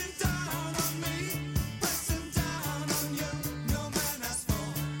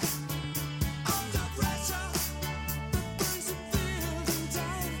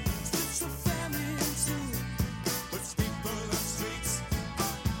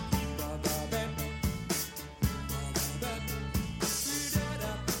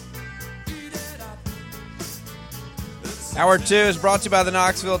Hour 2 is brought to you by the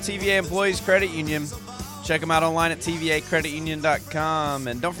Knoxville TVA Employees Credit Union. Check them out online at tvacreditunion.com.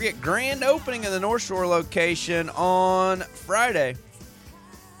 And don't forget, grand opening of the North Shore location on Friday.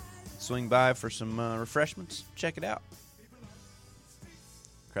 Swing by for some refreshments. Check it out.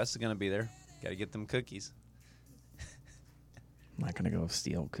 Crest is going to be there. Got to get them cookies. I'm not going to go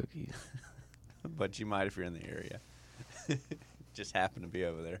steal cookies. But you might if you're in the area. Just happen to be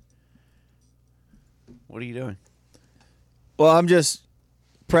over there. What are you doing? Well, I'm just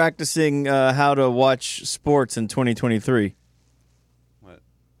practicing how to watch sports in 2023.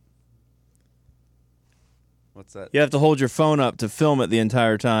 What's that? You have to hold your phone up to film it the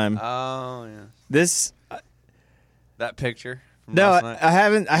entire time. Oh, yeah. That picture from no, last night?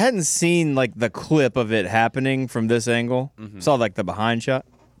 I hadn't seen like the clip of it happening from this angle. Mm-hmm. Saw like the behind shot.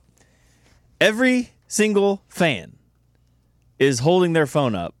 Every single fan is holding their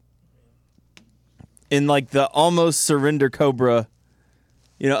phone up in like the almost surrender Cobra,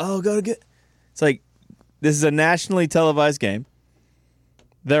 go to get. It's like, this is a nationally televised game.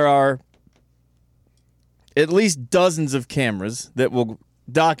 There are at least dozens of cameras that will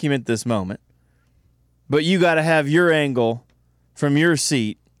document this moment. But you got to have your angle from your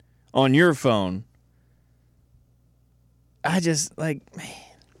seat on your phone. I just, man.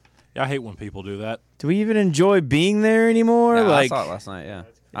 Yeah, I hate when people do that. Do we even enjoy being there anymore? Yeah, I saw it last night, yeah.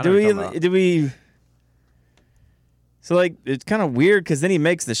 Do we? So, it's kind of weird because then he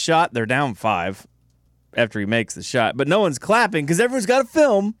makes the shot. They're down 5 after he makes the shot. But no one's clapping because everyone's got to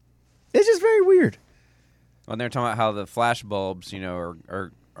film. It's just very weird. When they're talking about how the flash bulbs, are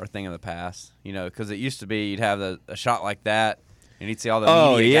a thing of the past, because it used to be you'd have a shot like that, and you'd see all the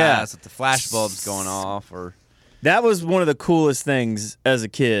media guys with the flash bulbs going off. Or that was one of the coolest things as a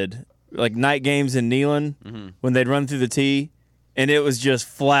kid, like night games in Neyland, when they'd run through the tee, and it was just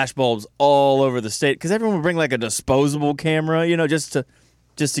flash bulbs all over the state, because everyone would bring like a disposable camera, just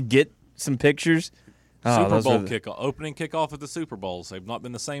to get some pictures. Super Bowl opening kickoff at the Super Bowls. They've not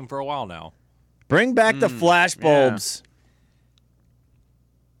been the same for a while now. Bring back the flash bulbs.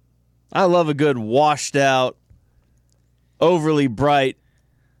 Yeah. I love a good washed out, overly bright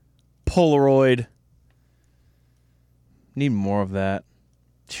Polaroid. Need more of that.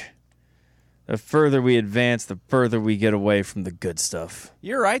 The further we advance, the further we get away from the good stuff.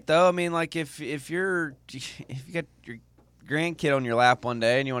 You're right, though. I mean, like if you got your grandkid on your lap one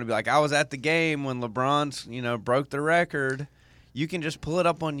day and you want to be like, I was at the game when LeBron's broke the record. You can just pull it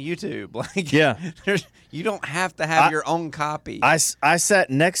up on YouTube. You don't have to have your own copy. I sat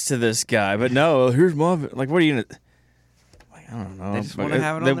next to this guy, but no, here's more of it. Like, what are you going to... I don't know. They just want to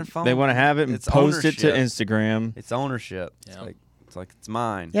have it on their phone. They want to have it and post it to Instagram. It's ownership. Yeah. It's like it's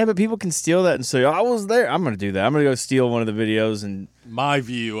mine. Yeah, but people can steal that and say, I was there. I'm going to do that. I'm going to go steal one of the videos. And my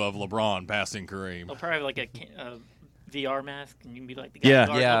view of LeBron passing Kareem. They'll probably have like a VR mask, and you can be like the guy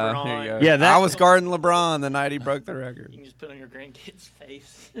guarding LeBron. There you go. Yeah, I was guarding LeBron the night he broke the record. You can just put on your grandkid's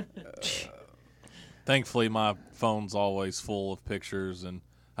face. Thankfully, my phone's always full of pictures, and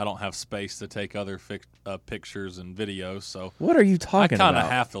I don't have space to take other pictures and videos. So what are you talking about? I kind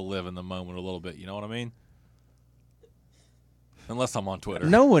of have to live in the moment a little bit. You know what I mean? Unless I'm on Twitter.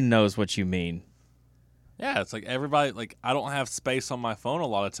 No one knows what you mean. Yeah, it's like everybody, I don't have space on my phone a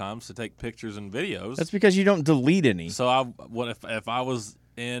lot of times to take pictures and videos. That's because you don't delete any. So if I was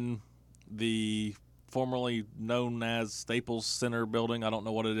in the formerly known as Staples Center building, I don't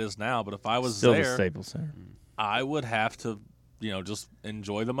know what it is now, but if I was still there, the Staples Center, I would have to, just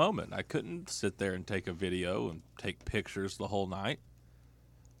enjoy the moment. I couldn't sit there and take a video and take pictures the whole night.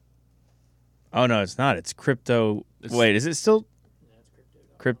 Oh, no, it's not. It's crypto. Wait, is it still? Yeah,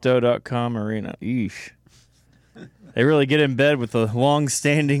 it's Crypto.com arena. Eesh. They really get in bed with the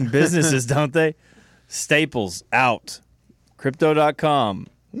long-standing businesses, don't they? Staples, out. Crypto.com,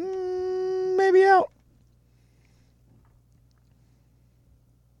 maybe out.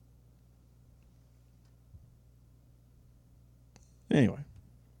 Anyway.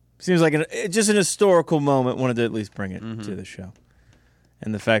 Seems like just an historical moment. Wanted to at least bring it to the show.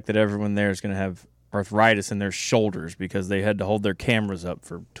 And the fact that everyone there is going to have arthritis in their shoulders because they had to hold their cameras up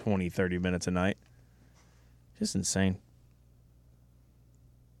for 20, 30 minutes a night. Just insane.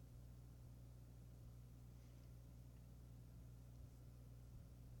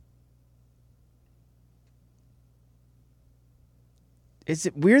 Is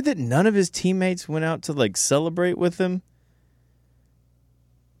it weird that none of his teammates went out to celebrate with him?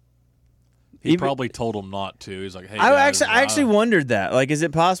 He probably told them not to. He's like, "Hey, I guys, actually wondered that. Is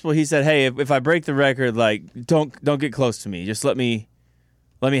it possible? He said, "Hey, if I break the record, don't get close to me. Just let me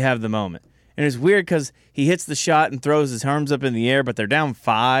have the moment." And it's weird because he hits the shot and throws his arms up in the air, but they're down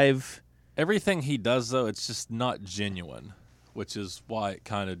 5. Everything he does, though, it's just not genuine, which is why it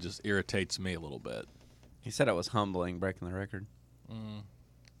kind of just irritates me a little bit. He said it was humbling, breaking the record.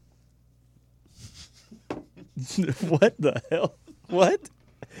 What the hell? What?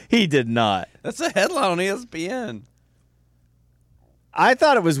 He did not. That's a headline on ESPN. I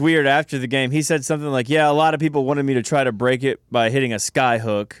thought it was weird after the game. He said something like, yeah, a lot of people wanted me to try to break it by hitting a sky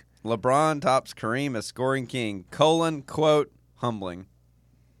hook. LeBron tops Kareem as scoring king, quote, humbling.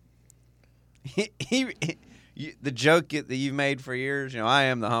 The joke that you've made for years, I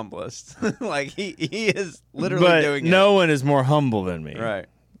am the humblest. Like, he is literally doing it. But no one is more humble than me. Right.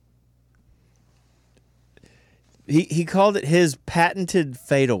 He called it his patented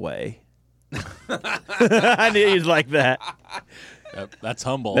fadeaway. I knew you'd like that. That's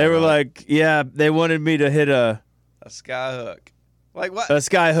humble. They were like, yeah, they wanted me to hit a sky hook. Like what? A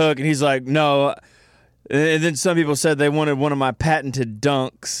sky hook, and he's like, no. And then some people said they wanted one of my patented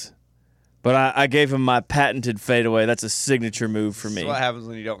dunks, but I gave him my patented fadeaway. That's a signature move for me. That's what happens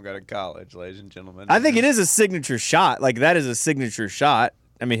when you don't go to college, ladies and gentlemen. I think it is a signature shot. Like, that is a signature shot.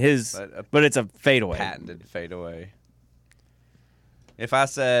 I mean, but it's a fadeaway. Patented fadeaway. If I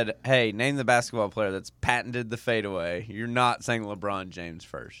said, hey, name the basketball player that's patented the fadeaway, you're not saying LeBron James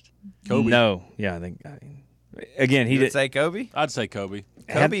first. Kobe. No. Yeah, again, he did say Kobe? I'd say Kobe.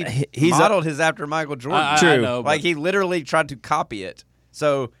 Kobe modeled his after Michael Jordan. True. I know, like, he literally tried to copy it.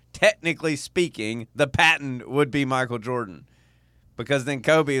 So, technically speaking, the patent would be Michael Jordan. Because then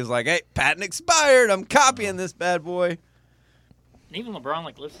Kobe was like, hey, patent expired. I'm copying this bad boy. And even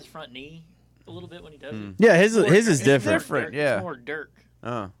LeBron lifts his front knee a little bit when he does it. Yeah, his is different. Different, yeah. It's more Dirk.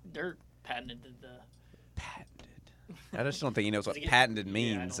 Dirk patented the patented. I just don't think he knows what Does he get- patented Yeah, I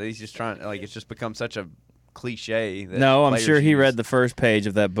means. don't He's just trying. Like, it's just become such a cliche. That No, I'm players sure he use. read the first page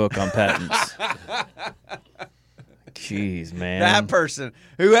of that book on patents. Jeez, man. That person,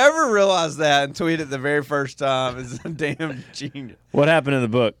 whoever realized that and tweeted the very first time, is a damn genius. What happened in the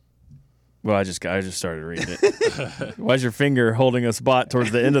book? Well, I just started reading it. Why's your finger holding a spot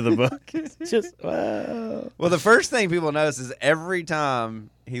towards the end of the book? It's just, wow. Well, the first thing people notice is every time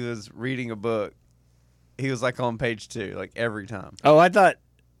he was reading a book, he was like on page 2, like every time. Oh, I thought,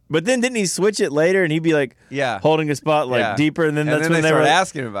 but then didn't he switch it later and he'd be like Yeah. holding a spot like Yeah. deeper, and then And that's then when they they were started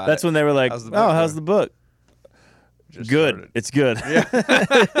asking about That's it. when they were like, How's the book "Oh, how's going?" the book? Just Good. started. It's good."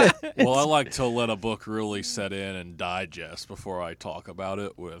 Well, I like to let a book really set in and digest before I talk about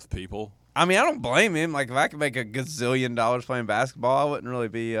it with people. I mean, I don't blame him. Like, if I could make a gazillion dollars playing basketball, I wouldn't really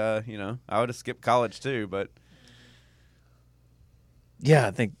be, I would have skipped college too. But Yeah,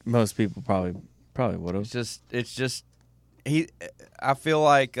 I think most people probably would have. it's just I feel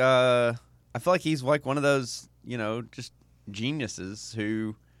like he's like one of those, just geniuses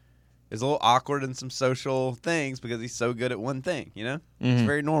who is a little awkward in some social things because he's so good at one thing. It's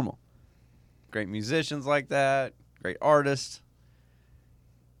very normal. Great musicians like that, great artists.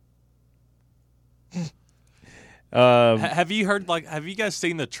 Have you heard have you guys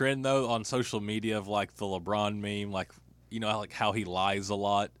seen the trend though on social media of like the LeBron meme, like how he lies a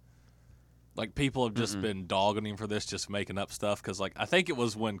lot? Like, people have just been dogging him for this, just making up stuff. Because I think it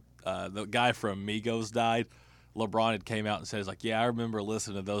was when the guy from Migos died, LeBron had came out and says like, yeah, I remember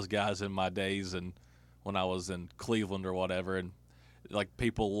listening to those guys in my days and when I was in Cleveland or whatever, and like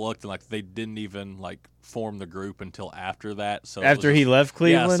people looked and like they didn't even like form the group until after that. So After he left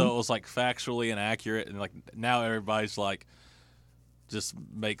Cleveland? yeah, so it was like factually inaccurate, and like now everybody's like just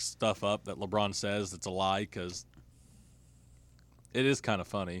makes stuff up that LeBron says that's a lie because it is kind of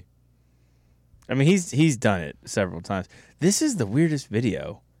funny. I mean, he's done it several times. This is the weirdest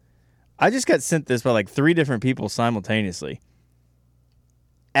video. I just got sent this by like 3 different people simultaneously.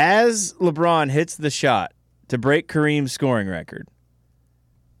 As LeBron hits the shot to break Kareem's scoring record,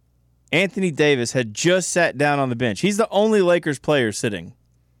 Anthony Davis had just sat down on the bench. He's the only Lakers player sitting.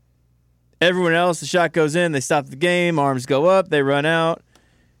 Everyone else, the shot goes in, they stop the game, arms go up, they run out.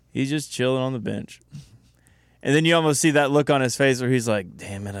 He's just chilling on the bench. And then you almost see that look on his face where he's like,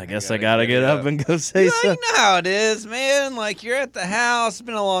 damn it, I guess I gotta get up and go say You something. know how it is, man. Like, you're at the house, it's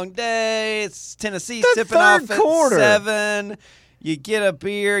been a long day, it's Tennessee The tipping off third at quarter. 7. You get a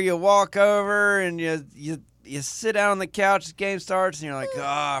beer, you walk over, and you sit down on the couch, the game starts, and you're like, oh,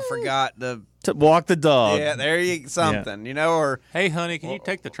 I forgot to To walk the dog. yeah, there you something, or Hey, honey, can you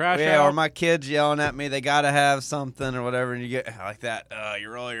take the trash yeah, out? or my kids yelling at me, they gotta have something or whatever, and you get like that. You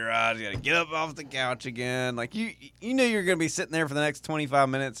roll your eyes, you gotta get up off the couch again. Like you knew you were gonna be sitting there for the next 25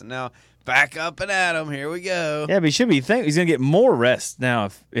 minutes, and now back up and at 'em. Here we go. Yeah, but he should be thankful. He's going to get more rest now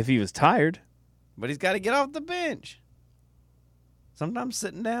if he was tired. But he's got to get off the bench. Sometimes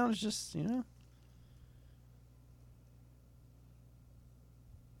sitting down is just,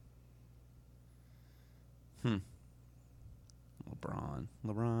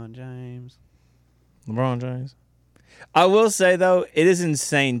 LeBron James. LeBron James. I will say though, it is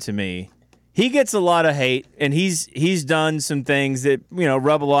insane to me. He gets a lot of hate, and he's done some things that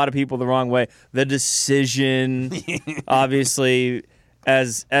rub a lot of people the wrong way. The decision, obviously,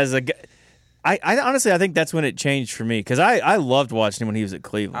 as a. I honestly, I think that's when it changed for me because I loved watching him when he was at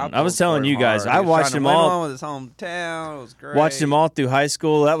Cleveland. I was telling you guys, I watched him all with his hometown. It was great. Watched him all through high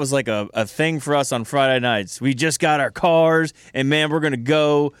school. That was like a thing for us on Friday nights. We just got our cars, and man, we're gonna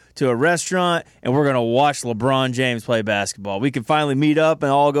go to a restaurant and we're gonna watch LeBron James play basketball. We can finally meet up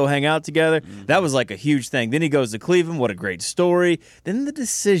and all go hang out together. Mm-hmm. That was like a huge thing. Then he goes to Cleveland. What a great story. Then the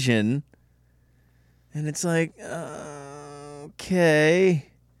decision, and it's like, okay.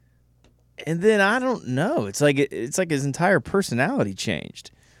 And then I don't know. It's like his entire personality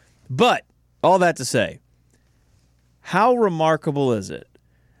changed. But all that to say, how remarkable is it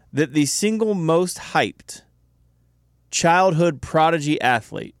that the single most hyped childhood prodigy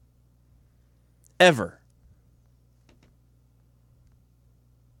athlete ever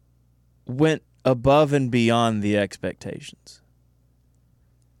went above and beyond the expectations?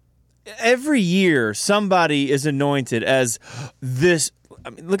 Every year, somebody is anointed as this. I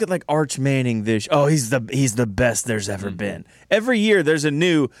mean, look at like Arch Manning. He's the best there's ever been. Every year there's a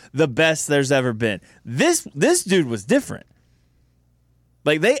new the best there's ever been. This dude was different.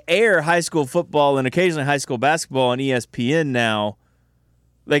 Like they air high school football and occasionally high school basketball on ESPN now.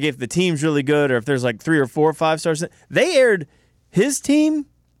 Like if the team's really good or if there's like 3 or 4 or 5 stars, they aired his team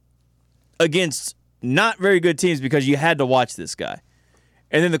against not very good teams because you had to watch this guy.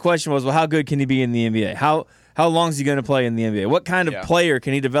 And then the question was, well, how good can he be in the NBA? How long is he going to play in the NBA? What kind of player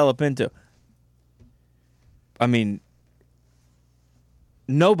can he develop into? I mean,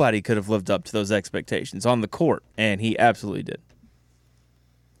 nobody could have lived up to those expectations on the court, and he absolutely did.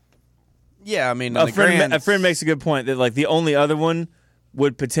 Yeah, I mean, a friend makes a good point that like the only other one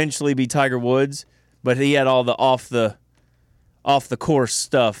would potentially be Tiger Woods, but he had all the off the course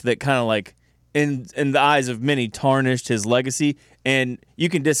stuff that kind of like in the eyes of many tarnished his legacy. And you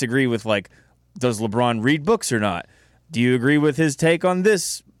can disagree with like, does LeBron read books or not? Do you agree with his take on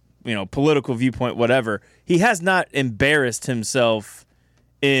this, political viewpoint, whatever? He has not embarrassed himself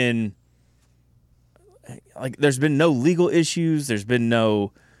in, like, there's been no legal issues. There's been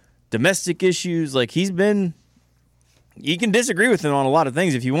no domestic issues. Like, you can disagree with him on a lot of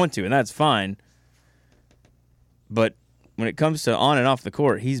things if you want to, and that's fine. But when it comes to on and off the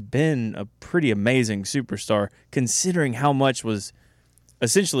court, he's been a pretty amazing superstar, considering how much was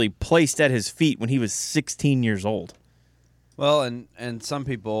essentially placed at his feet when he was 16 years old. Well, and some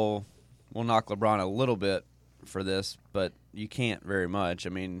people will knock LeBron a little bit for this, but you can't very much. I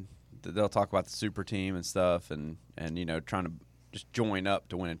mean, they'll talk about the super team and stuff and trying to just join up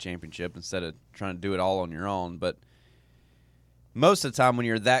to win a championship instead of trying to do it all on your own. But most of the time when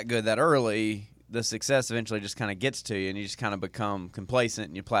you're that good that early, the success eventually just kind of gets to you and you just kind of become complacent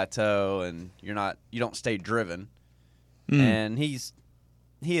and you plateau and you don't stay driven. And he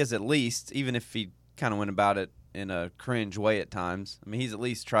is at least, even if he kind of went about it in a cringe way at times, I mean, he's at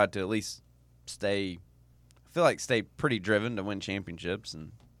least tried to stay pretty driven to win championships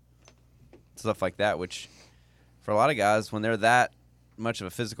and stuff like that, which for a lot of guys, when they're that much of a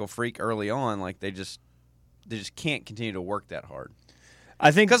physical freak early on, like they just can't continue to work that hard.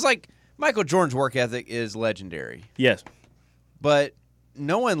 I think because like Michael Jordan's work ethic is legendary. Yes. But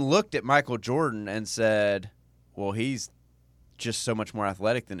no one looked at Michael Jordan and said, well, he's just so much more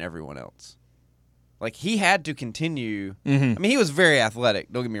athletic than everyone else. Like, he had to continue. Mm-hmm. I mean, he was very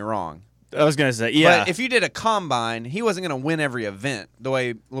athletic, don't get me wrong. I was going to say, yeah. But if you did a combine, he wasn't going to win every event the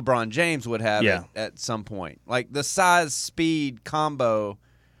way LeBron James would have at some point. Like, the size-speed combo,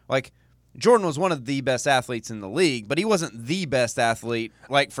 like, Jordan was one of the best athletes in the league, but he wasn't the best athlete,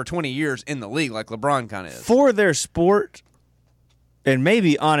 like, for 20 years in the league like LeBron kind of is. For their sport, and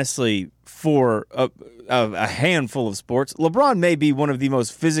maybe, honestly, for a handful of sports, LeBron may be one of the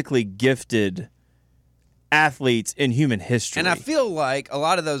most physically gifted athletes in human history. And I feel like a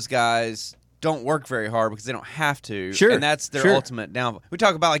lot of those guys don't work very hard because they don't have to. Sure. And that's their ultimate downfall. We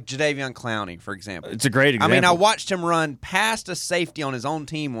talk about like Jadeveon Clowney, for example. It's a great example. I mean, I watched him run past a safety on his own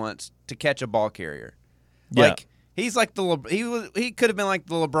team once to catch a ball carrier. Yeah. Like, he's like he could have been like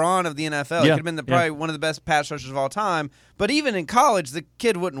the LeBron of the NFL. He could have been probably one of the best pass rushers of all time. But even in college, the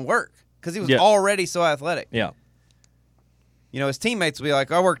kid wouldn't work because he was already so athletic. Yeah. His teammates would be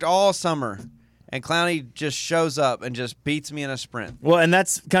like, I worked all summer. And Clowney just shows up and just beats me in a sprint. Well, and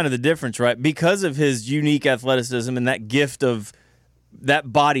that's kind of the difference, right? Because of his unique athleticism and that gift of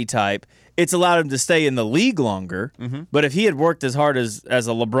that body type, it's allowed him to stay in the league longer. Mhm. But if he had worked as hard as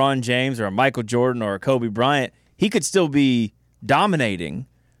a LeBron James or a Michael Jordan or a Kobe Bryant, he could still be dominating.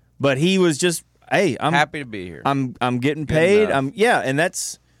 But he was just, hey, I'm Happy to be here. I'm getting paid. enough. And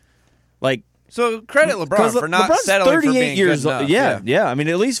that's like So credit LeBron 'cause for not LeBron's settling 38 for being years good old. enough. Yeah. I mean,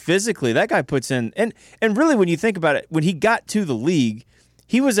 at least physically, that guy puts in. And really, when you think about it, when he got to the league,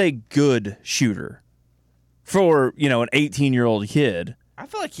 he was a good shooter for an 18-year-old kid. I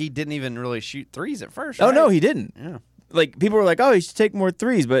feel like he didn't even really shoot threes at first. Oh right? no, he didn't. Yeah. Like people were like, "Oh, he should take more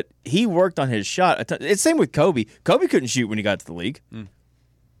threes," but he worked on his shot. It's same with Kobe. Kobe couldn't shoot when he got to the league.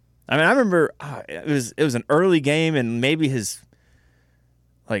 I mean, I remember it was an early game, and maybe his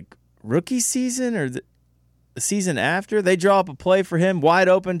like rookie season or the season after, they draw up a play for him, wide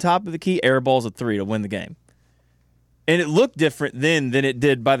open, top of the key, air balls a three to win the game. And it looked different then than it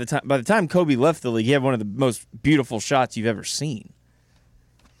did by the time Kobe left the league. He had one of the most beautiful shots you've ever seen.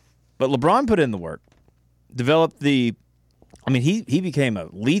 But LeBron put in the work, developed he became a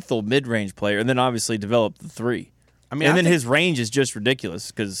lethal mid-range player, and then obviously developed the three. I mean, and I then think- his range is just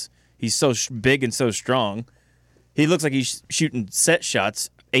ridiculous because he's so big and so strong. He looks like he's shooting set shots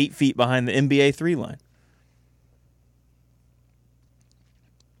 8 feet behind the NBA 3 line.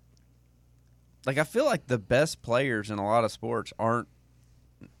 Like, I feel like the best players in a lot of sports aren't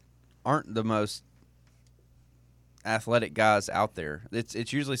the most athletic guys out there.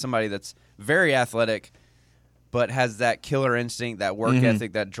 It's usually somebody that's very athletic, but has that killer instinct, that work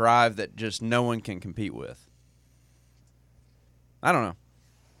ethic, that drive that just no one can compete with. I don't know.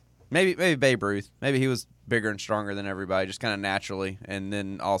 Maybe Babe Ruth. Maybe he was bigger and stronger than everybody, just kind of naturally, and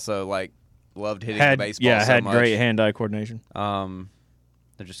then also like loved hitting the baseball. So had much. great hand-eye coordination.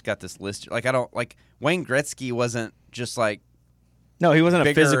 They just got this list. Like I don't like Wayne Gretzky wasn't just like No, he wasn't a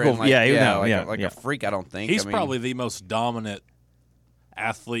bigger physical. and, like, Yeah, a freak. I don't think He's I mean, probably the most dominant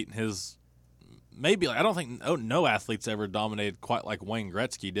athlete in his. Maybe I don't think no athlete's ever dominated quite like Wayne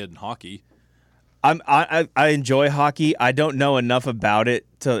Gretzky did in hockey. I enjoy hockey. I don't know enough about it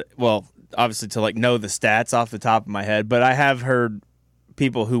to obviously to like know the stats off the top of my head, but I have heard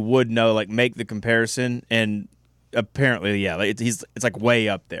people who would know like make the comparison, and apparently it's like way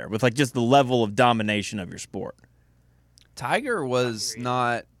up there with like just the level of domination of your sport. Tiger was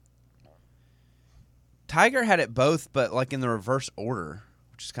not. Tiger had it both, but like in the reverse order,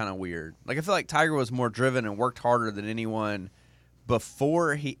 which is kind of weird. Like I feel like Tiger was more driven and worked harder than anyone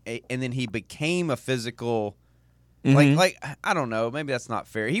before and then he became a physical. Like I don't know, maybe that's not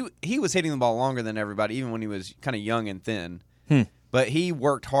fair. He was hitting the ball longer than everybody, even when he was kind of young and thin. But he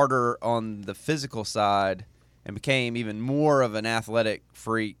worked harder on the physical side and became even more of an athletic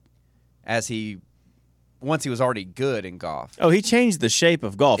freak once he was already good in golf. Oh, he changed the shape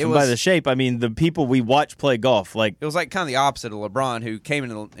of golf. And by the shape, I mean the people we watch play golf. Like It was like kind of the opposite of LeBron, who came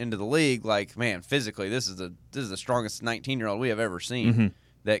into the league like, man, physically this is the strongest 19-year-old we have ever seen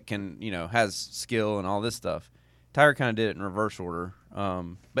that can has skill and all this stuff. Tiger kind of did it in reverse order,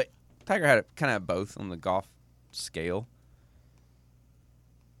 but Tiger had it kind of both on the golf scale.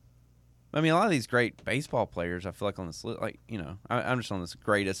 I mean, a lot of these great baseball players, I feel like on this list, like I'm just on this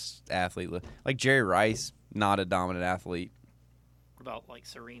greatest athlete list. Like Jerry Rice, not a dominant athlete. What about like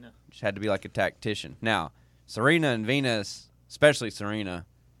Serena? Just had to be like a tactician. Now, Serena and Venus, especially Serena,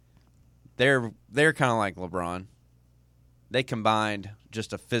 they're kind of like LeBron. They combined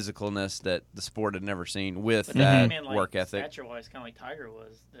just a physicalness that the sport had never seen with But that man, like, work ethic. stature-wise, kind of like Tiger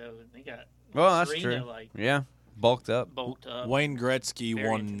was. Though they got Well, that's Serena true. like Yeah, bulked up. bulked up. Wayne Gretzky Very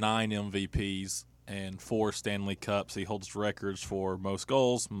won intimidating. 9 MVPs and 4 Stanley Cups. He holds records for most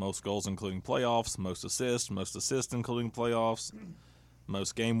goals including playoffs, most assists including playoffs,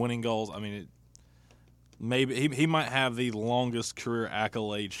 most game-winning goals. I mean, maybe he might have the longest career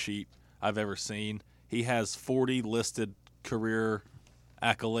accolade sheet I've ever seen. He has 40 listed career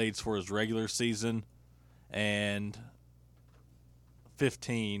accolades for his regular season and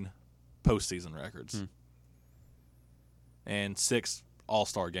 15 postseason records. And 6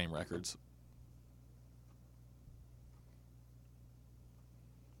 All-Star game records.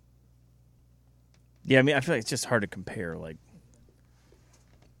 yeah, I mean I feel like it's just hard to compare like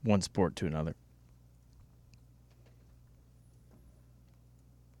one sport to another.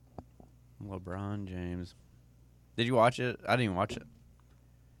 LeBron James. Did you watch it? I didn't even watch it.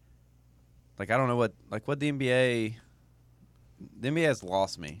 Like I don't know what the NBA has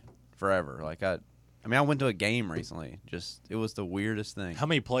lost me forever. Like I went to a game recently. Just it was the weirdest thing. How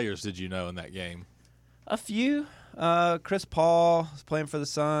many players did you know in that game? A few. Chris Paul was playing for the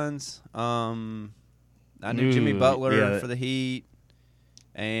Suns. I knew Jimmy Butler for the Heat,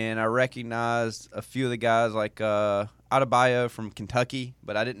 and I recognized a few of the guys like Adebayo from Kentucky,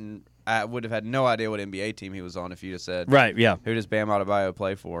 but I I would have had no idea what NBA team he was on if you'd have said, Right, yeah. who does Bam Adebayo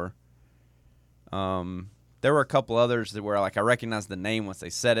play for? There were a couple others that were like I recognized the name once they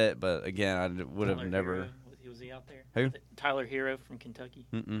said it, but again, I would have Tyler never. Hero, was he out there? Who? Tyler Hero from Kentucky.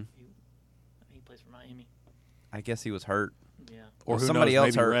 Mm-mm. He plays for Miami. I guess he was hurt. Yeah. Or who somebody knows,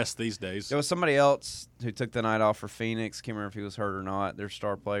 else maybe hurt. rest these days. There was somebody else who took the night off for Phoenix. Can't remember if he was hurt or not. Their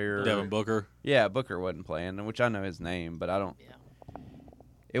star player. Devin Booker. Yeah, Booker wasn't playing, which I know his name, but I don't. Yeah.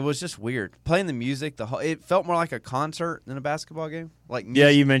 It was just weird playing the music. It felt more like a concert than a basketball game. Like Yeah,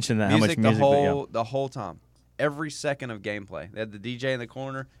 you mentioned that. How much music music, the whole time, every second of gameplay. They had the DJ in the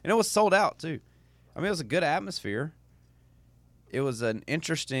corner, and it was sold out too. I mean, it was a good atmosphere. It was an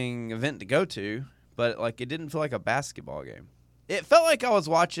interesting event to go to, but like it didn't feel like a basketball game. It felt like I was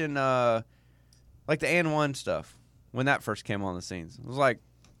watching like the N1 stuff when that first came on the scenes. It was like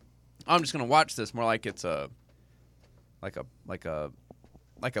I'm just gonna watch this more like it's a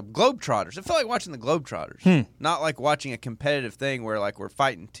Globetrotters. It felt like watching the Globetrotters, not like watching a competitive thing where like we're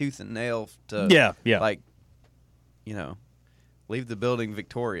fighting tooth and nail to Yeah. like leave the building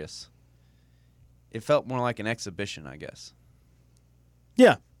victorious. It felt more like an exhibition, I guess.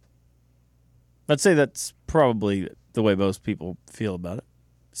 Yeah. I'd say that's probably the way most people feel about it.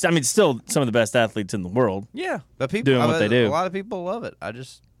 So, I mean, still some of the best athletes in the world. Yeah, but people Doing what they do. A lot of people love it. I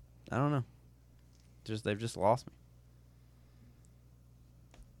don't know. They've just lost me.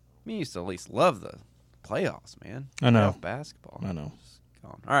 Me used to at least love the playoffs, man. I know. Playoff basketball. I know. Just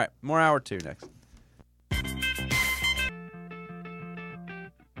gone. All right, more hour 2 next.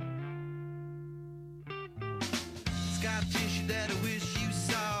 Sky tissue that I wish you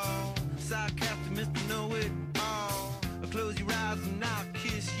saw. Sarcastic Mr. Know-It-All. Close your eyes and I'll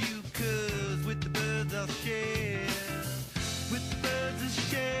kiss you, 'cause with the birds I'll share. With the birds I'll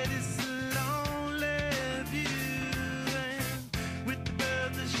share this lonely view. And with the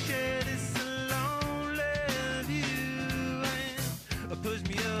birds I'll share this lonely view. And push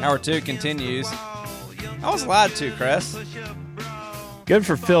me up Hour 2 continues. I was lied to, Chris. Good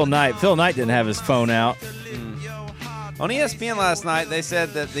for Phil Knight. Phil Knight didn't have his phone out. On ESPN last night, they said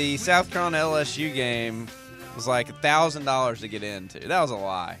that the South Carolina LSU game was like $1,000 to get into. That was a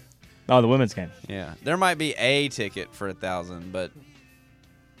lie. Oh, the women's game. Yeah, there might be a ticket for $1,000, but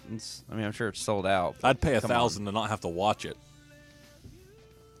I'm sure it's sold out. I'd pay Come on. $1,000 to not have to watch it.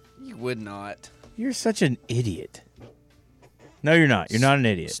 You would not. You're such an idiot. No, you're not. You're not an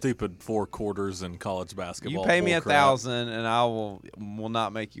idiot. Stupid 4 quarters in college basketball. You pay me bull crap. $1,000, and I will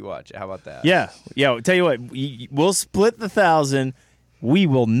not make you watch it. How about that? Yeah. I'll tell you what. We'll split the 1,000. We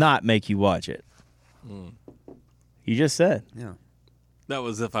will not make you watch it. You just said. Yeah. That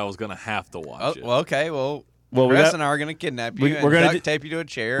was if I was going to have to watch it. Well, okay. Well, Well, we Chris got- and I are going to kidnap you we're and gonna duct tape you to a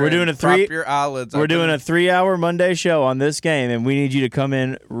chair. we're doing and a three- prop your eyelids. We're open. doing a 3-hour Monday show on this game, and we need you to come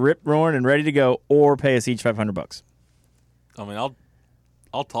in rip-roaring and ready to go, or pay us each $500. I mean,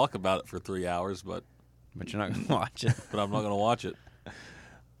 I'll talk about it for 3 hours, but But you're not going to watch it. I'm not going to watch it.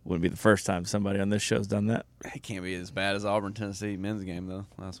 Wouldn't be the first time somebody on this show's done that. It can't be as bad as Auburn Tennessee men's game though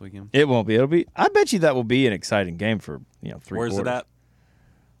last weekend. It won't be. It'll be. I bet you that will be an exciting game for 3 Where's quarters. it at?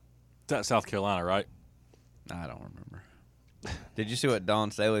 It's at South Carolina, right? I don't remember. Did you see what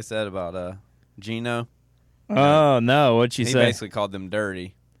Don Staley said about Gino? Oh no! What'd she He say? basically called them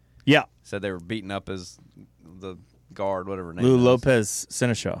dirty. Yeah, Said they were beating up the guard, whatever her name Lou is. Lopez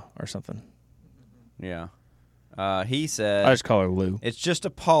Seneschal or something. Yeah. He said, I just call her Lou. it's just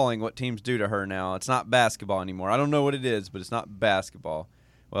appalling what teams do to her now. It's not basketball anymore. I don't know what it is, but it's not basketball.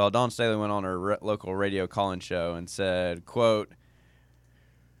 Well, Dawn Staley went on her local radio call-in show and said, quote,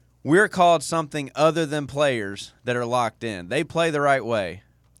 "We're called something other than players that are locked in. They play the right way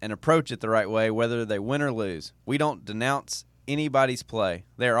and approach it the right way, whether they win or lose. We don't denounce anybody's play.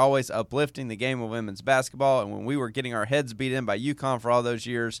 They are always uplifting the game of women's basketball, and when we were getting our heads beat in by UConn for all those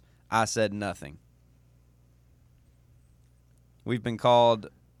years, I said nothing. We've been called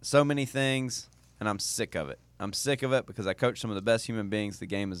so many things, and I'm sick of it. I'm sick of it because I coach some of the best human beings the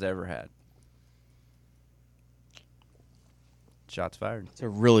game has ever had." Shots fired. It's a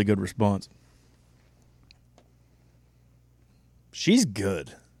really good response. She's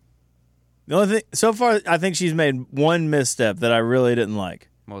good. The only thing so far, I think she's made one misstep that I really didn't like.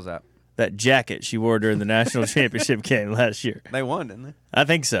 What was that? That jacket she wore during the national championship game last year. They won, didn't they? I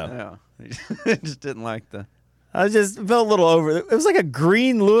think so. Yeah. Just didn't like the... I just felt a little over. It was like a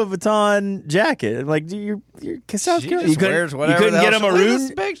green Louis Vuitton jacket. Like you're South She Carolina. just wears whatever You couldn't the get hell a she- Look at maroon.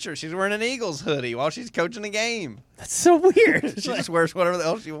 this picture. She's wearing an Eagles hoodie while she's coaching a game. That's so weird. She just wears whatever the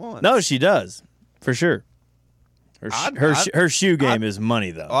hell she wants. No, she does for sure. Her shoe game I'd- is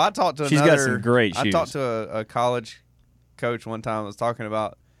money though. Oh, I talked to She's another... got some great I shoes. talked to a college coach one time that was talking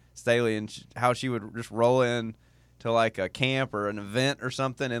about Staley and how she would just roll in to like a camp or an event or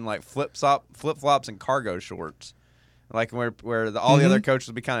something in like flip flops and cargo shorts, like where all the other coaches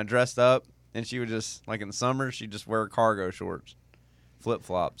would be kind of dressed up, and she would just like in the summer she'd just wear cargo shorts, flip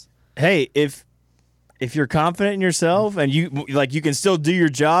flops. Hey, if you're confident in yourself and you can still do your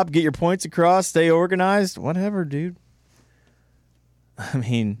job, get your points across, stay organized, whatever, dude. I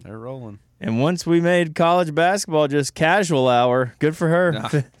mean, They're rolling. and once we made college basketball just casual hour, good for her. Nah.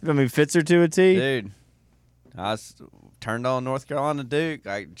 I mean, fits her to a T. Dude, I turned on North Carolina Duke.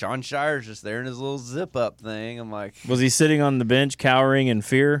 John Shire's just there in his little zip up thing. I'm like, Was he sitting on the bench cowering in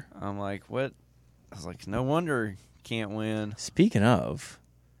fear? what? I was like, no wonder he can't win. Speaking of,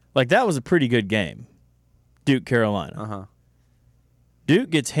 like, that was a pretty good game. Duke, Carolina. Duke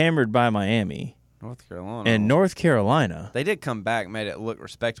gets hammered by Miami. North Carolina. And North Carolina. They did come back, made it look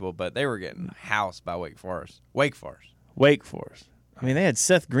respectable, but they were getting housed by Wake Forest. Wake Forest. I mean, they had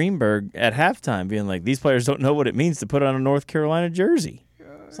Seth Greenberg at halftime being like, these players don't know what it means to put on a North Carolina jersey.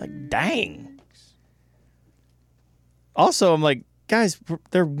 It's like, dang. Also, I'm like, guys,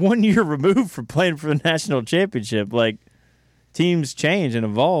 they're 1 year removed from playing for the national championship. Like, teams change and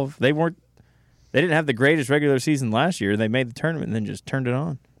evolve. They didn't have the greatest regular season last year. They made the tournament and then just turned it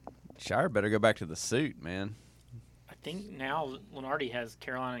on. Shire better go back to the suit, man. I think now Lenardi has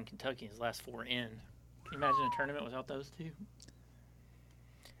Carolina and Kentucky his last 4 in. Can you imagine a tournament without those two?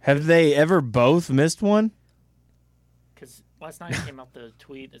 Have they ever both missed one? Because last night came out the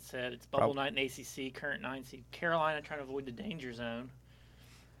tweet that said it's bubble night in ACC, current 9 seed. Carolina trying to avoid the danger zone.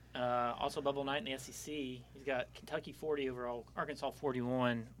 Also bubble night in the SEC. He's got Kentucky 40 overall, Arkansas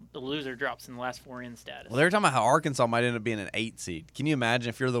 41. The loser drops in the last 4 in status. Well, they were talking about how Arkansas might end up being an 8 seed. Can you imagine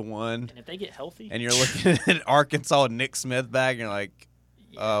if you're the one And if they get healthy, and you're looking at Arkansas and Nick Smith back and you're like,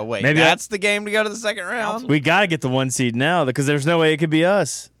 wait, Maybe that's the game to go to the second round? Council- We got to get the 1 seed now because there's no way it could be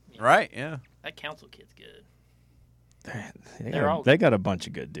us. Right, yeah. that council kid's good. They got a bunch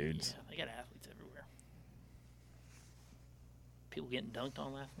of good dudes. Yeah, they got athletes everywhere. People getting dunked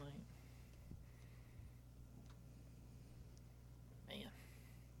on last night. Man,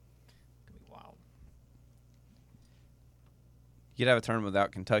 it's gonna be wild. You'd have a tournament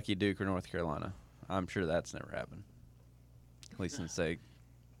without Kentucky, Duke, or North Carolina. I'm sure that's never happened. At least in sake.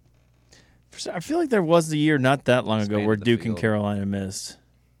 I feel like there was a year not that long ago Expanded where the Duke and field. Carolina missed.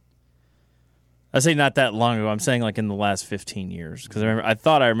 I say not that long ago. I'm saying like in the last 15 years because I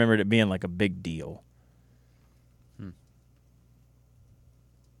thought I remembered it being like a big deal.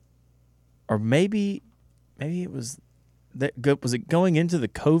 Or maybe it was was it going into the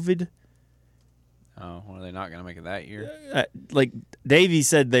COVID? Oh, well, are they not going to make it that year? Like Davey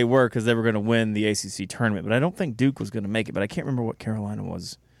said they were because they were going to win the ACC tournament, but I don't think Duke was going to make it. But I can't remember what Carolina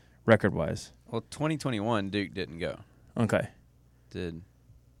was record wise. Well, 2021, Duke didn't go. Okay. Did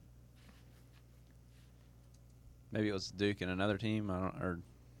maybe it was Duke and another team?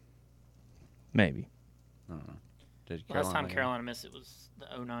 Maybe. I don't know. Did Last time go? Carolina missed it was the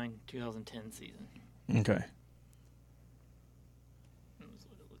 09-2010 season. Okay. That was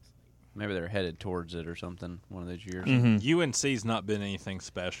what it looks like. Maybe they're headed towards it or something one of those years. Mm-hmm. UNC's not been anything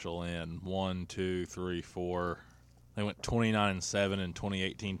special in 1, 2, 3, 4. They went 29-7 in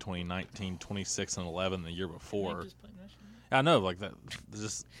 2018, 2019, 26-11 the year before. Just playing national. I know, like that.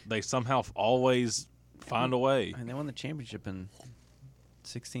 Just they somehow always find a way. And they won the championship in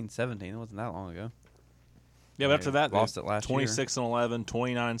 16-17. It wasn't that long ago. Yeah, but after that, lost it last year. 26-11,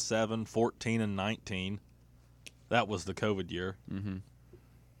 29-7, 14-19. That was the COVID year. Mm-hmm.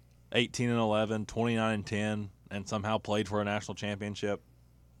 18-11, 29-10, and somehow played for a national championship.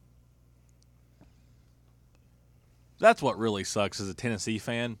 That's what really sucks as a Tennessee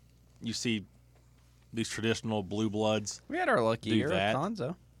fan. You see these traditional blue bloods. We had our lucky Do year that. at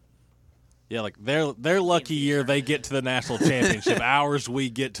Conzo. Yeah, like their lucky year they get to the national championship. Ours we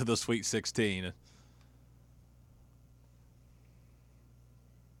get to the Sweet 16.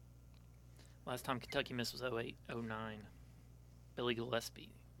 Last time Kentucky missed was 08-09. Billy Gillespie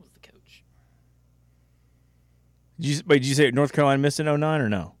was the coach. Did you say North Carolina missed in 09 or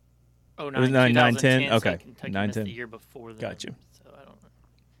no? 09, It was 9, 10? 2010, so Okay. Kentucky 9, missed 10. the year before that. Got you. So I don't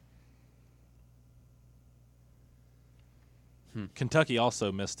know. Kentucky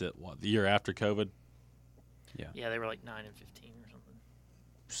also missed it, the year after COVID? Yeah, they were like 9-15 or something.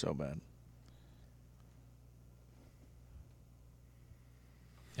 So bad.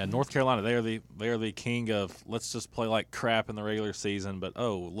 Yeah, North Carolina, they are the king of let's just play like crap in the regular season, but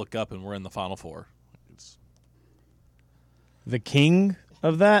look up and we're in the Final Four. It's The king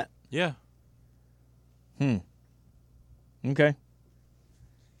of that? yeah. Okay.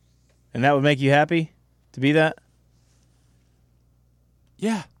 And that would make you happy to be that?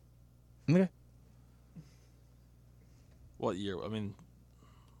 Yeah. Okay. What year? I mean,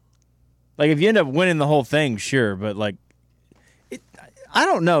 Like, if you end up winning the whole thing, sure, but, like, I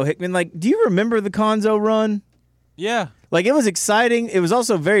don't know, Hickman. Like, do you remember the Conzo run? yeah. Like, it was exciting. It was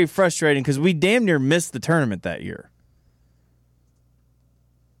also very frustrating because we damn near missed the tournament that year.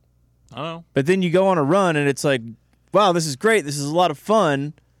 I don't know. But then you go on a run, and it's like, wow, this is great. This is a lot of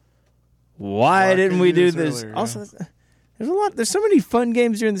fun. Why didn't couldn't we you do do this? this earlier? Also, there's so many fun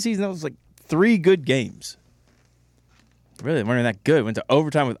games during the season. That was like 3 good games. Really weren't that good. Went to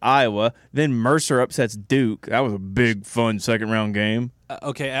overtime with Iowa. Then Mercer upsets Duke. That was a big, fun second-round game.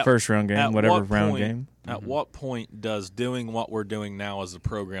 Okay. First round game, at whatever what round point- game. At what point does doing what we're doing now as a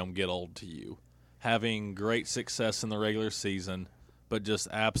program get old to you? Having great success in the regular season, but just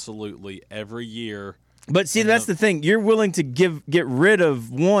absolutely every year. But see, And that's the thing. You're willing to get rid of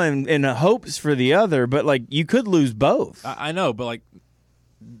one in hopes for the other, but like you could lose both. I know, but like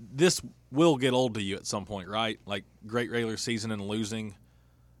this will get old to you at some point, right? Like great regular season and losing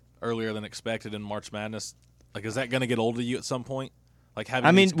earlier than expected in March Madness. Like, is that going to get old to you at some point? Like having.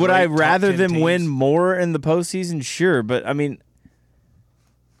 I mean, these would great I top rather 10 them teams? win more in the postseason? Sure, but I mean,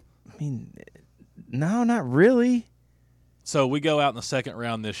 no, not really. So we go out in the second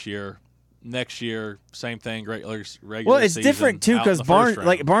round this year. Next year, same thing. Regular Well, it's season, different too out in because the Barnes, first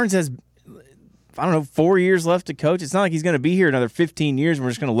round. Barnes has, I don't know, 4 years left to coach. It's not like he's going to be here another 15 years and we're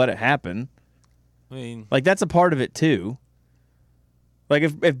just going to let it happen. I mean, Like that's a part of it too. Like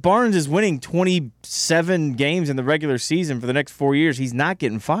if Barnes is winning 27 games in the regular season for the next 4 years, he's not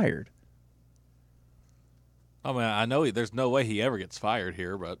getting fired. I know there's no way he ever gets fired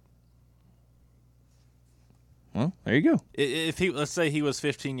here, but Well, there you go. if he, let's say he was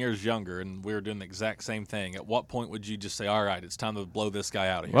 15 years younger and we were doing the exact same thing, at what point would you just say, all right, it's time to blow this guy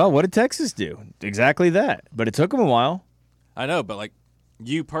out of here? Well, what did Texas do? Exactly that. But it took him a while. I know, but like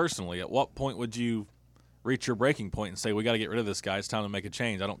you personally, at what point would you reach your breaking point and say, we got to get rid of this guy. It's time to make a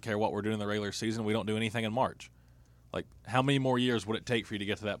change. I don't care what we're doing in the regular season. We don't do anything in March. Like, how many more years would it take for you to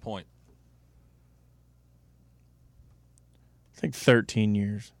get to that point? It's like 13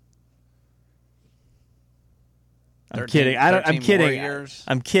 years. I'm 13 kidding. I'm 13 more kidding. years?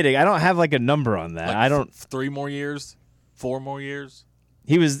 I'm kidding. I don't have like a number on that. Like I don't. 3 more years? 4 more years?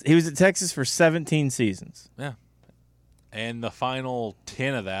 He was at Texas for 17 seasons. Yeah. And the final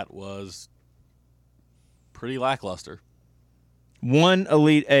 10 of that was pretty lackluster. 1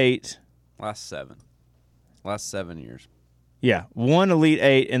 Elite 8. Last 7 years. Yeah, 1 Elite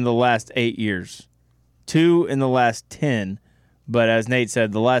 8 in the last 8 years. 2 in the last 10. But as Nate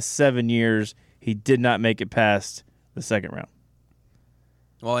said, the last 7 years, he did not make it past the second round.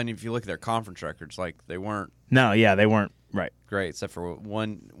 Well, and if you look at their conference records, like they weren't No, yeah, they weren't. Right. great, except for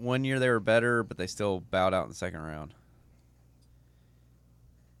one year they were better, but they still bowed out in the second round.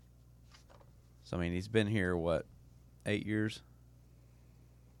 So I mean, he's been here 8 years?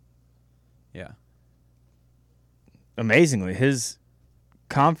 Yeah. Amazingly, his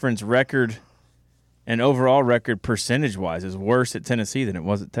conference record and overall record percentage-wise is worse at Tennessee than it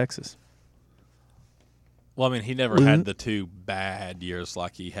was at Texas. Well, I mean, he never had the 2 bad years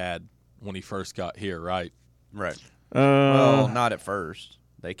like he had when he first got here, right? Right. Well, Well, not at first.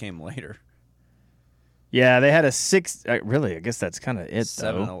 They came later. yeah, they had a 6. Really, I guess that's kind of it,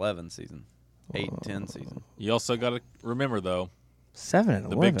 7-11 season. 8-10 season. You also got to remember, though, 7 and the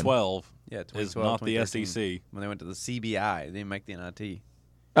 11. Big 12 Yeah, is 2012, not the 2013. SEC. When they went to the CBI, they didn't make the NIT.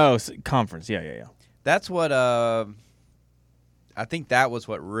 Oh, conference. Yeah. That's what I think that was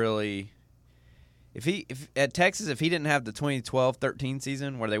what really if at Texas, if he didn't have the 2012-13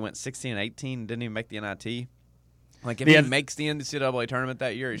 season where they went 16-18 and didn't even make the NIT, like if Yeah. he makes the NCAA tournament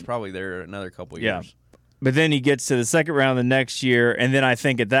that year, he's probably there another couple Yeah. years. But then he gets to the second round the next year, and then I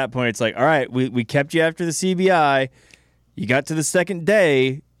think at that point it's like, all right, we kept you after the CBI. You got to the second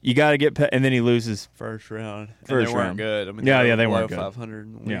day, you got to get and then he loses. First round. First and they weren't round. good. I mean, Yeah, were they below weren't good. 500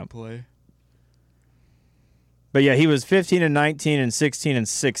 in league Yeah. play. But yeah, he was 15 and 19 and 16 and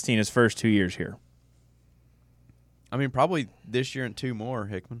 16 his first 2 years here. I mean, probably this year and 2 more,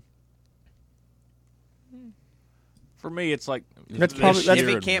 Hickman. For me, it's like That's this probably- that's- year If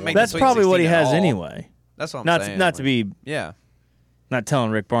he and can't make one. That's Sweet probably what he 16 at has all. anyway. That's what I'm Not saying. not to be Yeah. not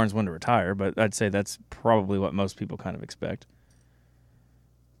telling Rick Barnes when to retire, but I'd say that's probably what most people kind of expect.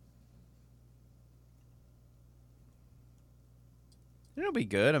 It'll be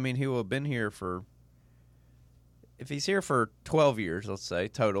good. I mean, he will have been here for if he's here for 12 years, let's say,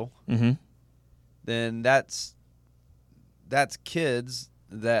 total. Mm-hmm. Then that's kids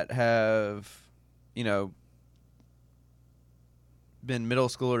that have, been middle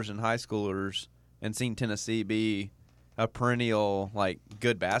schoolers and high schoolers and seen Tennessee be a perennial like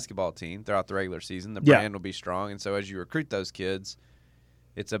good basketball team throughout the regular season. The Yeah. brand will be strong, and so as you recruit those kids,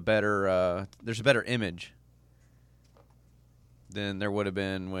 it's a better there's a better image than there would have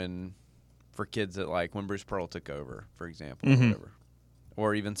been for kids that like when Bruce Pearl took over, for example, or whatever,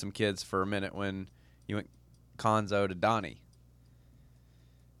 or even some kids for a minute when you went Konzo to Donnie.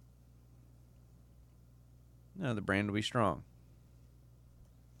 No, the brand will be strong.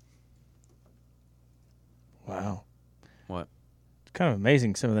 Wow. What? It's kind of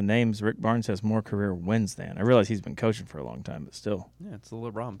amazing some of the names Rick Barnes has more career wins than. I realize he's been coaching for a long time, but still. Yeah, it's the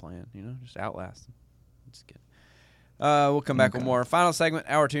LeBron plan, just outlast him. Just kidding. We'll come back with more. Final segment,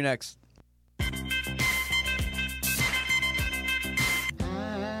 hour 2 next.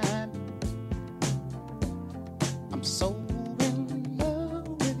 I'm so in love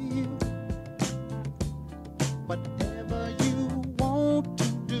with you. Whatever you want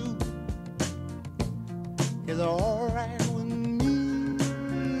to do is all right with me.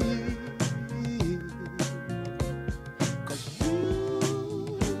 'Cause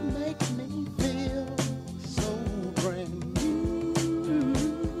you make me feel so brand new.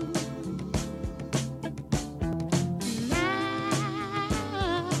 And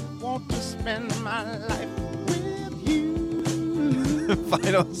I want to spend my life with you.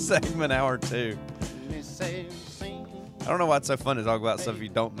 Final segment, hour 2. They say, sing, I don't know why it's so fun to talk about stuff you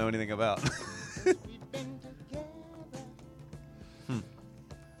don't know anything about. we've been together.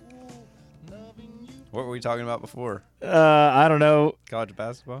 Loving you. What were we talking about before? I don't know. College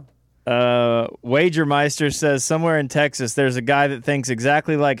basketball? Wagermeister says somewhere in Texas there's a guy that thinks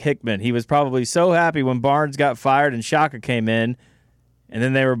exactly like Hickman. He was probably so happy when Barnes got fired and Shaka came in, and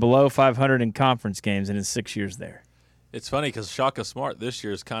then they were below 500 in conference games in his 6 years there. It's funny because Shaka Smart this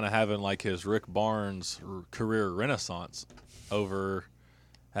year is kind of having like his Rick Barnes career renaissance over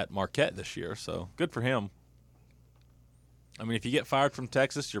at Marquette this year. So good for him. I mean, if you get fired from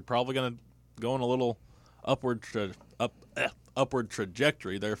Texas, you're probably going to go on a little upward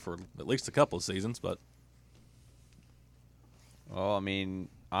trajectory there for at least a couple of seasons. But Well, I mean,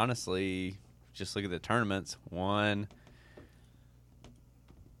 honestly, just look at the tournaments. 1,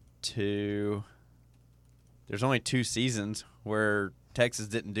 2. There's only 2 seasons where Texas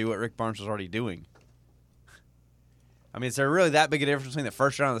didn't do what Rick Barnes was already doing. I mean, is there really that big a difference between the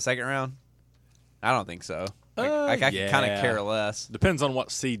first round and the second round? I don't think so. I can kind of care less. depends on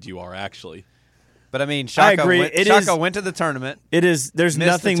what seed you are, actually. But I mean, I Shaka, agree. Shaka went to the tournament. It is. There's Missed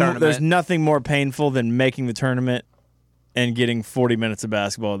the nothing. tournament. There's nothing more painful than making the tournament and getting 40 minutes of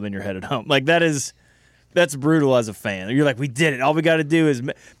basketball, and then you're headed home. Like that's brutal as a fan. You're like, we did it. All we got to do is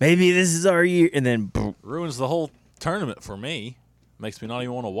maybe this is our year, and then boom. Ruins the whole tournament for me. Makes me not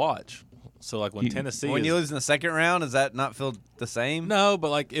even want to watch. So, like, when Tennessee When is, you lose in the second round, does that not feel the same? No,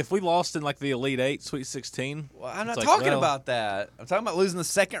 but, like, if we lost in, like, the Elite Eight, Sweet 16. Well, I'm not it's like, talking well, about that. I'm talking about losing the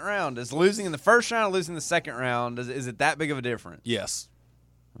second round. Is losing in the first round or losing the second round, is it that big of a difference? Yes.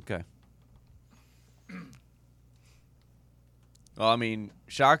 Okay. Well, I mean,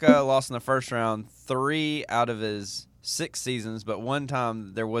 Shaka lost in the first round 3 out of his 6 seasons, but one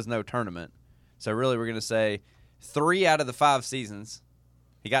time there was no tournament. So really we're going to say 3 out of the 5 seasons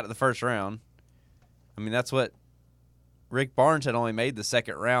he got to the first round. I mean, that's what Rick Barnes had only made the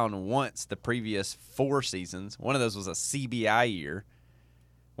second round once the previous 4 seasons. One of those was a CBI year.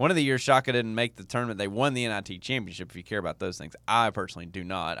 One of the years Shaka didn't make the tournament, they won the NIT championship, if you care about those things. I personally do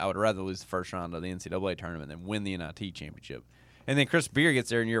not. I would rather lose the first round of the NCAA tournament than win the NIT championship. And then Chris Beer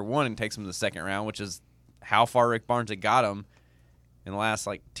gets there in year 1 and takes him to the second round, which is how far Rick Barnes had got him in the last,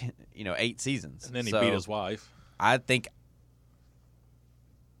 8 seasons. And then he So, beat his wife. I think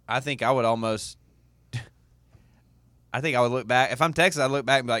I would almost I think I would look back. If I'm Texas, I'd look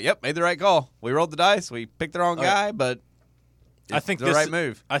back and be like, yep, made the right call. We rolled the dice. We picked the wrong guy, but it's I think the this, right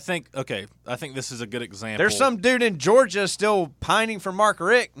move. I think this is a good example. There's some dude in Georgia still pining for Mark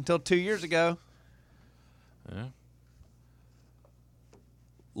Richt until 2 years ago. Yeah.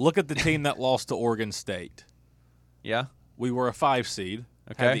 Look at the team that lost to Oregon State. Yeah. We were a 5 seed.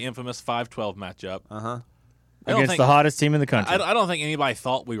 Okay. Had the infamous 5-12 matchup. Uh-huh. I don't Against think- the hottest team in the country. I don't think anybody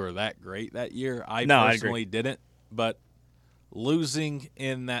thought we were that great that year. I No, I personally didn't. But losing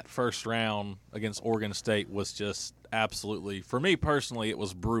in that first round against Oregon State was just absolutely, for me personally, it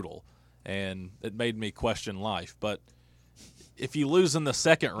was brutal. And it made me question life. But if you lose in the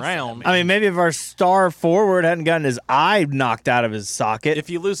second round, I mean, maybe if our star forward hadn't gotten his eye knocked out of his socket. if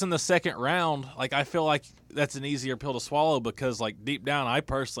you lose in the second round, like I feel like that's an easier pill to swallow because, like, deep down, I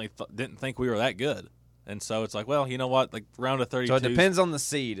personally didn't think we were that good. And so it's like, well, you know what? Like, round of 32. So it depends on the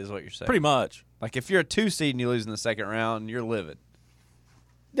seed is what you're saying. Pretty much. Like if you're a 2 seed and you lose in the second round, you're livid.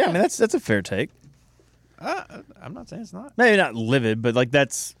 yeah, I mean that's a fair take. I'm not saying it's not. Maybe not livid, but like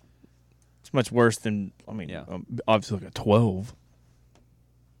it's much worse than Yeah. Obviously like a 12.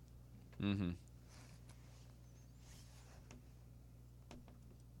 Mm-hmm.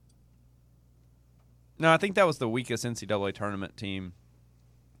 No, I think that was the weakest NCAA tournament team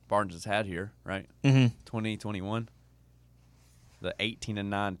Barnes has had here, right? Mm-hmm. 2021. The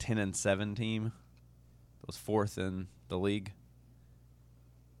 18-9, 10-7 team that was fourth in the league.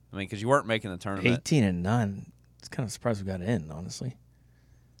 I mean, because you weren't making the tournament. 18-9. It's kind of surprised we got in, honestly.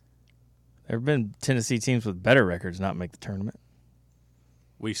 There have been Tennessee teams with better records not make the tournament.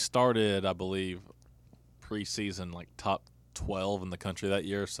 We started, I believe, preseason like top 12 in the country that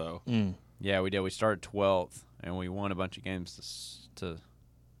year. So Yeah, we did. We started 12th, and we won a bunch of games to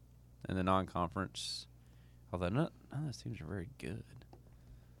in the non-conference. Although none of those teams are very good.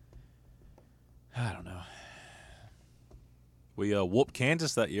 I don't know. we whooped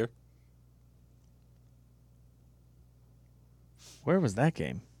Kansas that year. Where was that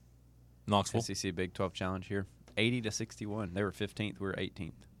game? Knoxville. SEC Big 12 Challenge here. 80-61. They were 15th. We were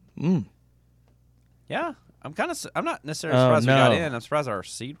 18th. Mm. Yeah, I'm not necessarily surprised we got in. I'm surprised our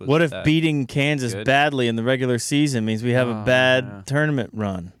seed was. What if that beating Kansas good. badly in the regular season means we have a bad yeah. tournament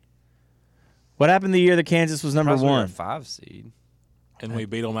run? What happened the year that Kansas was number surprised we were a 1? 5 seed. And we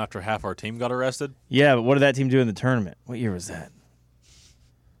beat them after half our team got arrested. Yeah, but what did that team do in the tournament? What year was that?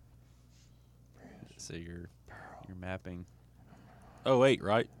 So you're mapping 08,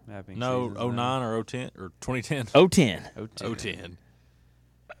 right? mapping. No, seasons 09 or 010 or 2010. 010. now. 010.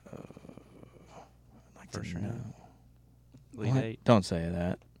 First round. Elite What? 8. Don't say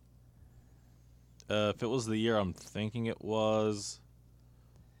that. If it was the year I'm thinking it was.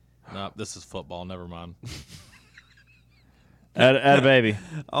 No, this is football. Never mind. Add a baby.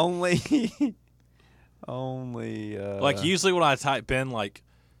 Only. Like usually when I type in like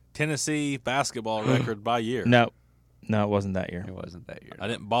Tennessee basketball record by year, No, it wasn't that year. It wasn't that year. I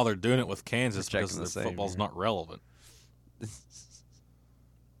didn't bother doing it with Kansas We're checking because the their same football's year. not relevant.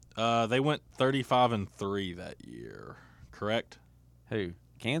 They went 35-3 that year, correct? Who?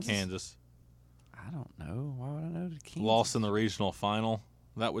 Kansas? Kansas I don't know. Why would I know the Kansas? lost in the regional final.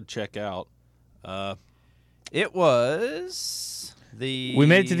 That would check out. It was the. We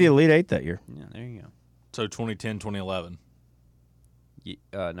made it to the Elite 8 that year. Yeah, there you go. So 2010, 2011. No,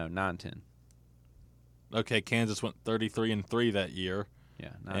 9-10. Okay, Kansas went 33-3 that year, Yeah,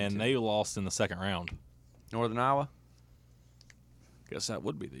 9-10. and they lost in the second round. Northern Iowa. Guess that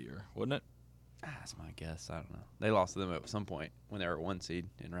would be the year, wouldn't it? That's my guess. I don't know. They lost to them at some point when they were 1 seed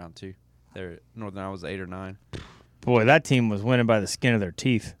in round 2. Northern Iowa was 8 or 9. Boy, that team was winning by the skin of their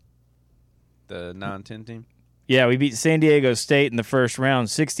teeth. The 9-10 team. Yeah, we beat San Diego State in the first round,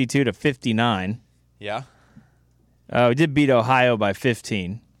 62-59. Yeah. We did beat Ohio by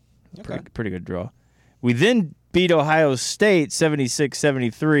 15. Pretty good draw. We then beat Ohio State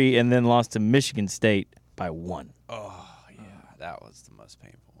 76-73 and then lost to Michigan State by 1. Oh, yeah. That was the most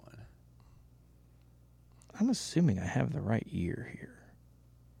painful one. I'm assuming I have the right year here.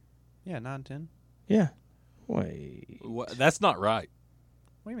 Yeah, 9-10. Yeah. Wait. That's not right.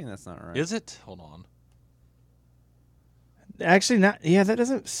 What do you mean that's not right? Is it? Hold on. Actually, not. Yeah, that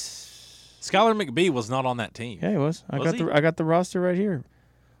doesn't. Skylar McBee was not on that team. Yeah, he was. Was he? I got the roster right here.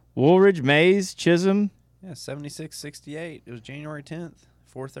 Woolridge, Mays, Chisholm. Yeah, 76-68. It was January 10th.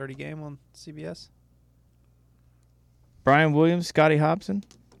 4:30 game on CBS. Brian Williams, Scotty Hobson.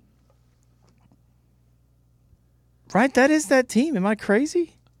 Right, that is that team. Am I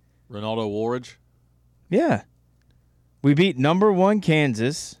crazy? Ronaldo Woolridge, Yeah. We beat number 1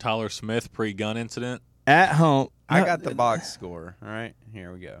 Kansas Tyler Smith pre-gun incident. at home. I got the box score. All right,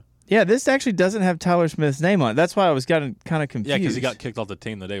 here we go. Yeah, this actually doesn't have Tyler Smith's name on it. That's why I was kind of confused. Yeah, because he got kicked off the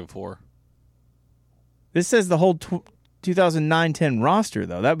team the day before. This says the whole 2009-10 roster,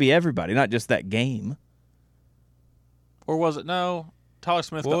 though. That would be everybody, not just that game. Or was it? No. Tyler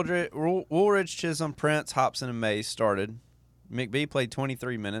Smith. Woolridge, Chisholm, Prince, Hobson, and Mays started. McBee played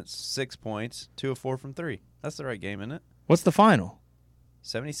 23 minutes, 6 points, 2 of 4 from 3. That's the right game, isn't it? What's the final?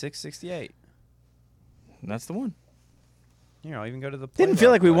 76-68. That's the one. Here, I'll even go to the Didn't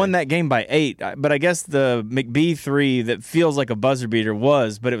feel like we play-by-play. won that game by 8, but I guess the McBee 3 that feels like a buzzer beater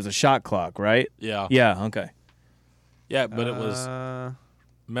was, but it was a shot clock, right? Yeah. Yeah, okay. Yeah, but it was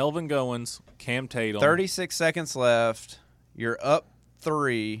Melvin Goins, Cam Tatum. 36 seconds left. You're up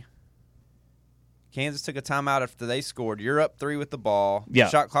 3. Kansas took a timeout after they scored. You're up 3 with the ball. Yeah.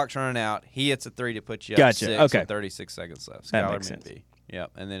 Shot clock's running out. He hits a 3 to put you up Gotcha. 6 Okay. with 36 seconds left. That Skylar makes sense. McBee.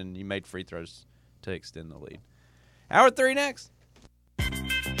 Yep. And then you made free throws to extend the lead. Hour 3 next.